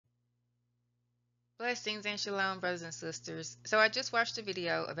Blessings and shalom, brothers and sisters. So I just watched a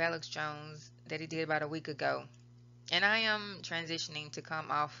video of Alex Jones that he did about a week ago, and I am transitioning to come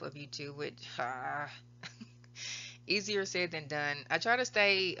off of YouTube, which easier said than done. I try to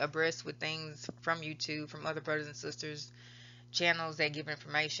stay abreast with things from YouTube, from other brothers and sisters, channels that give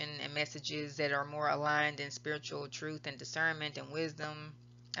information and messages that are more aligned in spiritual truth and discernment and wisdom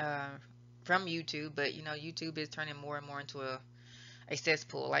uh, from YouTube. But YouTube is turning more and more into a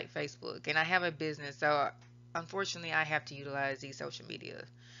cesspool like Facebook. And I have a business, so unfortunately I have to utilize these social media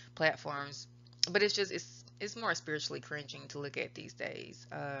platforms. But it's more spiritually cringing to look at these days.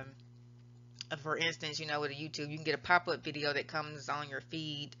 For instance, with a YouTube, you can get a pop-up video that comes on your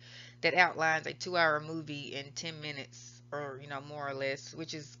feed that outlines a 2-hour movie in 10 minutes or more or less,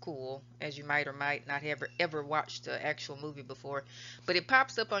 which is cool, as you might or might not have ever watched the actual movie before. But it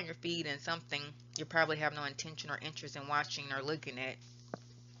pops up on your feed, and something you probably have no intention or interest in watching or looking at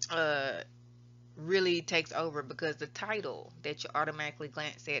uh really takes over, because the title that you automatically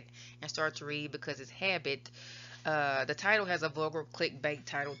glance at and start to read because it's habit. The title has a vulgar clickbait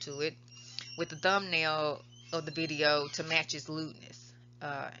title to it, with the thumbnail of the video to match its lewdness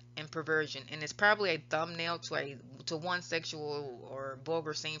and perversion, and it's probably a thumbnail to one sexual or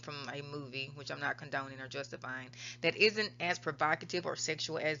vulgar scene from a movie, which I'm not condoning or justifying, that isn't as provocative or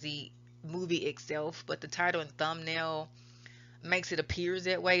sexual as the movie itself, but the title and thumbnail makes it appears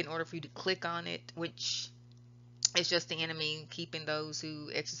that way in order for you to click on it, which is just the enemy keeping those who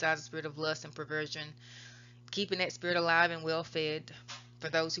exercise the spirit of lust and perversion, keeping that spirit alive and well fed for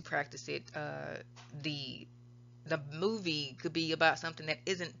those who practice it. The movie could be about something that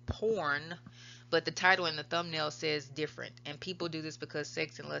isn't porn, but the title and the thumbnail says different. And people do this because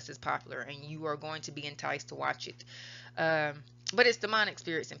sex and lust is popular, and you are going to be enticed to watch it. Um, but it's demonic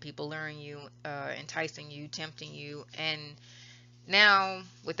spirits and people luring you, enticing you, tempting you, and now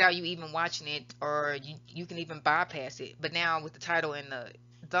without you even watching it, or you can even bypass it. But now with the title and the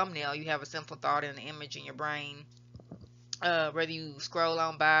thumbnail, you have a simple thought and an image in your brain, whether you scroll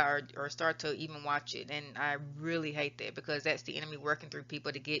on by or start to even watch it. And I really hate that, because that's the enemy working through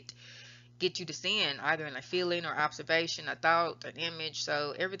people to get you to sin, either in a feeling or observation, a thought, an image.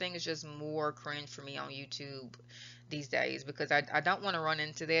 So everything is just more cringe for me on YouTube these days, because I don't want to run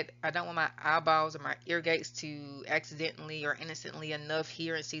into that. I don't want my eyeballs or my ear gates to accidentally or innocently enough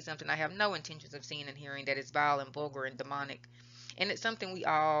hear and see something I have no intentions of seeing and hearing, that is vile and vulgar and demonic. And it's something we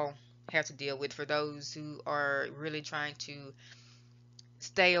all have to deal with, for those who are really trying to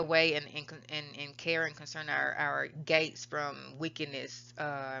stay away and care and concern our gates from wickedness,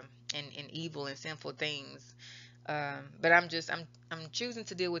 and evil and sinful things. But I'm choosing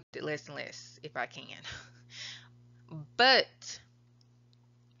to deal with it less and less if I can. But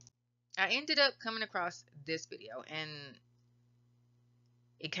I ended up coming across this video, and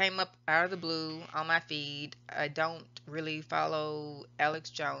it came up out of the blue on my feed. I don't really follow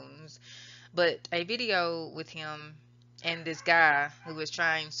Alex Jones, but a video with him and this guy who is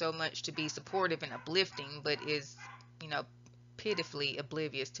trying so much to be supportive and uplifting, but is, you know, pitifully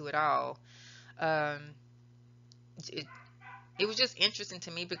oblivious to it all. Um, it, it was just interesting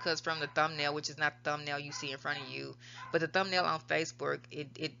to me, because from the thumbnail, which is not the thumbnail you see in front of you, but the thumbnail on Facebook,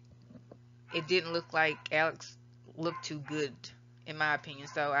 it didn't look like Alex looked too good, in my opinion.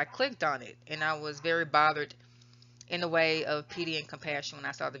 So I clicked on it, and I was very bothered in a way of pity and compassion when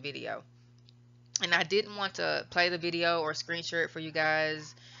I saw the video. And I didn't want to play the video or screen share it for you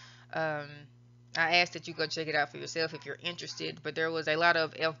guys. Um, I asked that you go check it out for yourself if you're interested, but there was a lot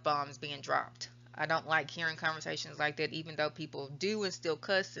of F-bombs being dropped. I don't like hearing conversations like that, even though people do and still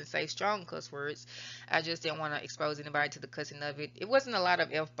cuss and say strong cuss words. I just didn't want to expose anybody to the cussing of it. It wasn't a lot of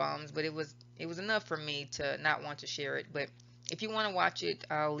F-bombs, but it was enough for me to not want to share it. But if you want to watch it,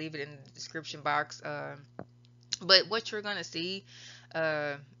 I'll leave it in the description box. But what you're gonna see,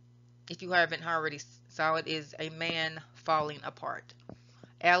 uh, if you haven't already saw it, is a man falling apart.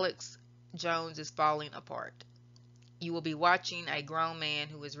 Alex Jones is falling apart. You will be watching a grown man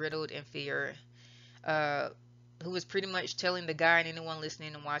who is riddled in fear, uh, who is pretty much telling the guy and anyone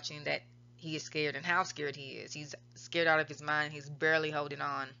listening and watching that he is scared, and how scared he is. He's scared out of his mind. He's barely holding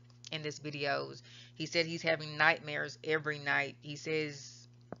on in this videos. He said he's having nightmares every night. He says,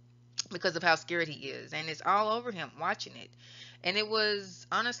 because of how scared he is, and it's all over him watching it. And it was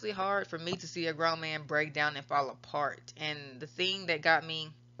honestly hard for me to see a grown man break down and fall apart. And the thing that got me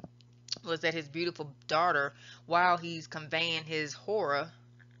was that his beautiful daughter, while he's conveying his horror,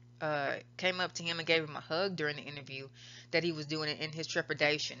 came up to him and gave him a hug during the interview, that he was doing it in his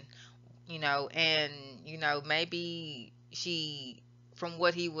trepidation, and maybe she, from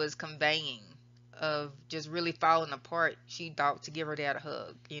what he was conveying, of just really falling apart, she thought to give her dad a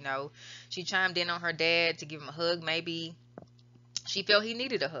hug. You know, she chimed in on her dad to give him a hug. Maybe she felt he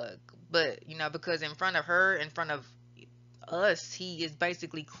needed a hug, but you know, because in front of her, in front of us, he is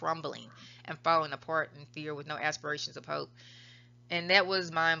basically crumbling and falling apart in fear with no aspirations of hope. And that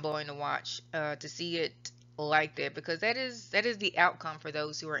was mind blowing to watch, to see it like that, because that is the outcome for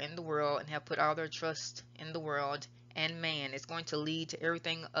those who are in the world and have put all their trust in the world and man. It's going to lead to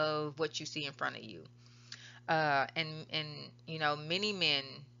everything of what you see in front of you. And you know, many men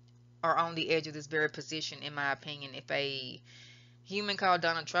are on the edge of this very position, in my opinion. If a human called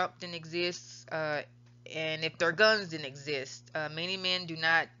Donald Trump didn't exist, and if their guns didn't exist, many men do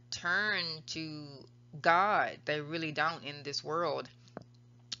not turn to God. They really don't in this world.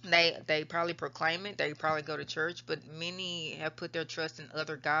 They probably proclaim it, they probably go to church, but many have put their trust in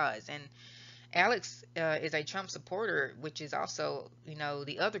other gods. And Alex is a Trump supporter, which is also, you know,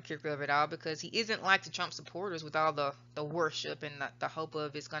 the other kicker of it all, because he isn't like the Trump supporters with all the worship and the hope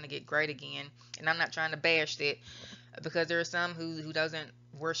of it's going to get great again. And I'm not trying to bash that, because there are some who doesn't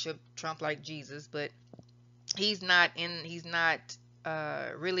worship Trump like Jesus, but he's not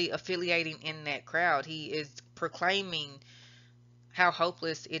really affiliating in that crowd. He is proclaiming how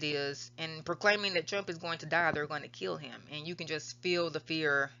hopeless it is and proclaiming that Trump is going to die, they're going to kill him. And you can just feel the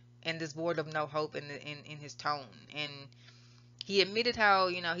fear and this void of no hope in his tone. And he admitted how,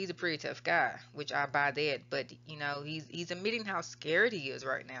 you know, he's a pretty tough guy, which I buy that, but you know, he's admitting how scared he is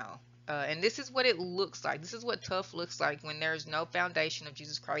right now. And this is what it looks like. This is what tough looks like when there's no foundation of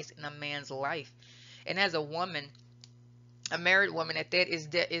Jesus Christ in a man's life. And as a woman, a married woman at that, is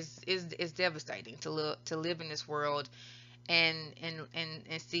devastating to live in this world and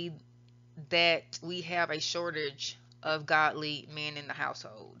see that we have a shortage of godly men in the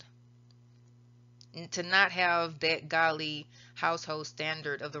household. And to not have that godly household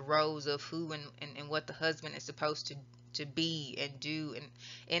standard of the roles of who and what the husband is supposed to be and do,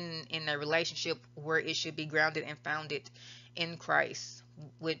 and in a relationship where it should be grounded and founded in Christ,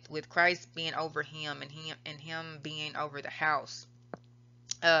 with Christ being over him and him being over the house.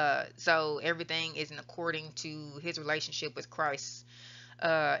 So everything isn't according to his relationship with Christ,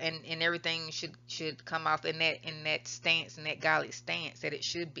 and everything should come off in that stance, in that godly stance that it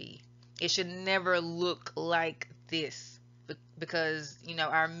should be. It should never look like this, because you know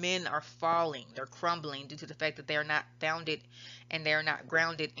our men are falling, they're crumbling due to the fact that they are not founded and they are not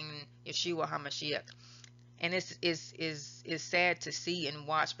grounded in Yeshua Hamashiach. And this is sad to see and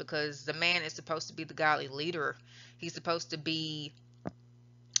watch, because the man is supposed to be the godly leader. He's supposed to be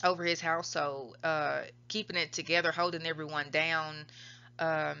over his household, keeping it together, holding everyone down,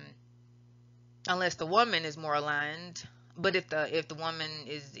 um, unless the woman is more aligned. But if the woman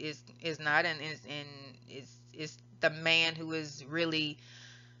is not, and is the man who is really,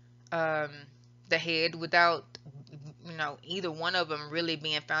 um, the head, without you know either one of them really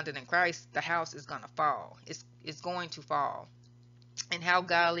being founded in Christ, the house is gonna fall. It's going to fall. And how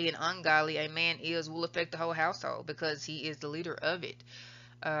godly and ungodly a man is will affect the whole household, because he is the leader of it.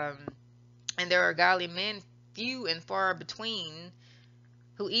 Um, and there are godly men few and far between,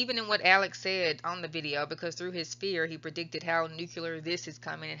 who, even in what Alex said on the video, because through his fear he predicted how nuclear this is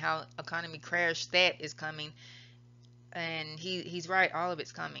coming and how economy crash that is coming, and he's right, all of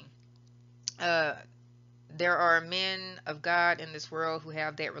it's coming. uh, there are men of God in this world who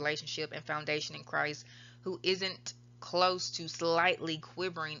have that relationship and foundation in Christ, who isn't close to slightly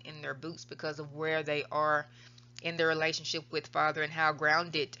quivering in their boots because of where they are in their relationship with Father, and how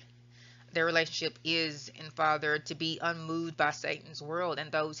grounded their relationship is in Father, to be unmoved by Satan's world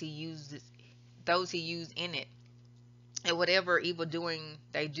and those he used in it, and whatever evil doing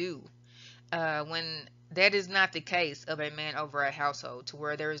they do. When that is not the case of a man over a household, to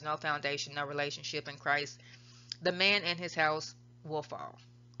where there is no foundation, no relationship in Christ, the man and his house will fall.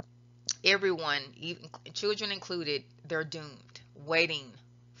 Everyone, even children included, they're doomed, waiting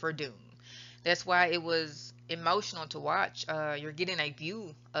for doom. That's why it was emotional to watch. You're getting a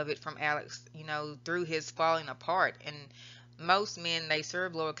view of it from Alex, you know, through his falling apart. And most men, they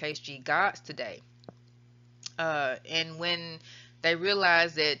serve lowercase g gods today. And when they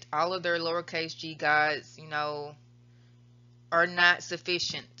realize that all of their lowercase g gods, you know, are not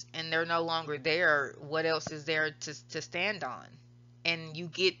sufficient and they're no longer there, what else is there to stand on? And you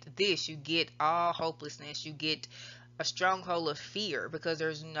get this, you get all hopelessness, you get a stronghold of fear, because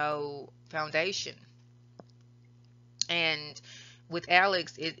there's no foundation. And with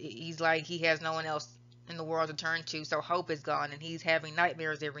Alex, he's like he has no one else in the world to turn to, so hope is gone, and he's having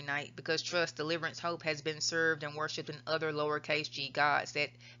nightmares every night, because trust, deliverance, hope has been served and worshipped in other lowercase g gods that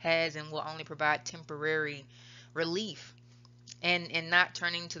has and will only provide temporary relief. and not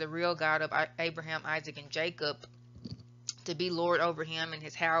turning to the real God of Abraham, Isaac, and Jacob to be Lord over him and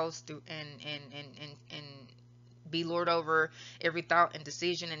his house through and be Lord over every thought and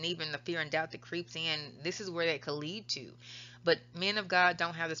decision and even the fear and doubt that creeps in. This is where that could lead to. But men of God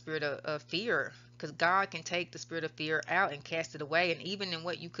don't have the spirit of fear, because God can take the spirit of fear out and cast it away. And even in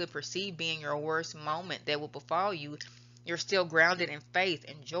what you could perceive being your worst moment that will befall you, you're still grounded in faith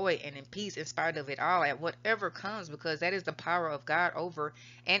and joy and in peace in spite of it all, at whatever comes, because that is the power of God over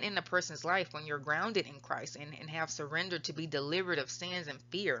and in a person's life when you're grounded in Christ and have surrendered to be delivered of sins and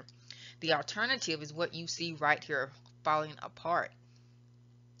fear. The alternative is what you see right here falling apart.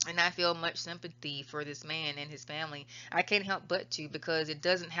 And I feel much sympathy for this man and his family. I can't help but to, because it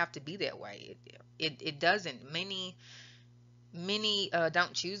doesn't have to be that way. It doesn't. Many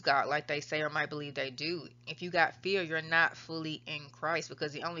don't choose God like they say or might believe they do. If you got fear, you're not fully in Christ,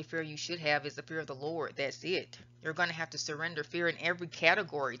 because the only fear you should have is the fear of the Lord. That's it. You're going to have to surrender fear in every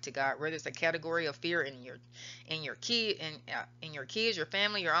category to God, whether it's a category of fear in your kid in your kids, your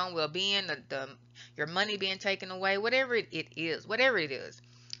family, your own well-being, your money being taken away, whatever it is, whatever it is.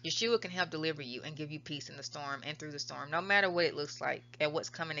 Yeshua can help deliver you and give you peace in the storm and through the storm, no matter what it looks like and what's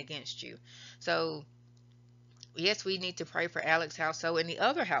coming against you. So yes, we need to pray for Alex's household and the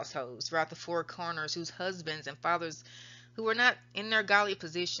other households throughout the four corners whose husbands and fathers who are not in their godly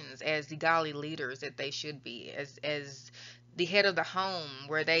positions as the godly leaders that they should be, as the head of the home,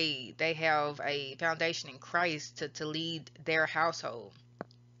 where they have a foundation in Christ to lead their household.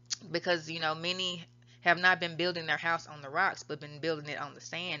 Because many have not been building their house on the rocks, but been building it on the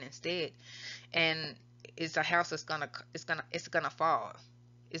sand instead. And it's a house that's gonna fall.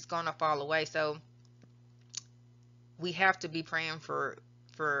 It's gonna fall away. So we have to be praying for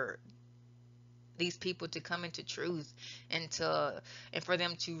these people to come into truth, and for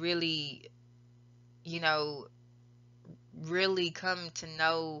them to really, you know, really come to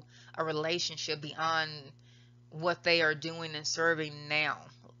know a relationship beyond what they are doing and serving now.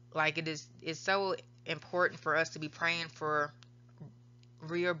 Like it's so important for us to be praying for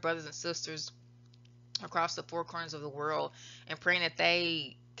real brothers and sisters across the four corners of the world, and praying that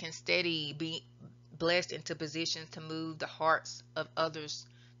they can steady be blessed into positions to move the hearts of others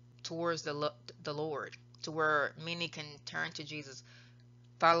towards the Lord, to where many can turn to Jesus,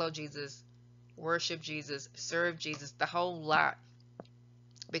 follow Jesus, worship Jesus, serve Jesus, the whole lot,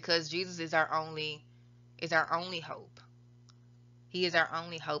 because Jesus is our only hope. He is our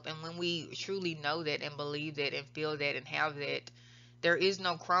only hope. And when we truly know that and believe that and feel that and have that, there is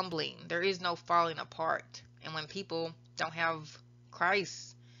no crumbling, there is no falling apart. And when people don't have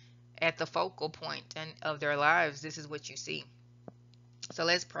Christ at the focal point of their lives, this is what you see. So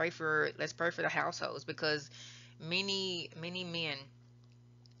let's pray for the households, because many men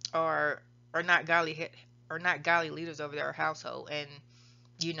are are not godly leaders over their household, and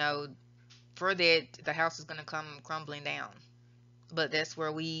you know for that the house is going to come crumbling down. But that's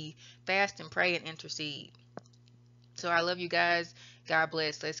where we fast and pray and intercede. So I love you guys. God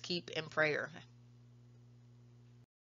bless. Let's keep in prayer.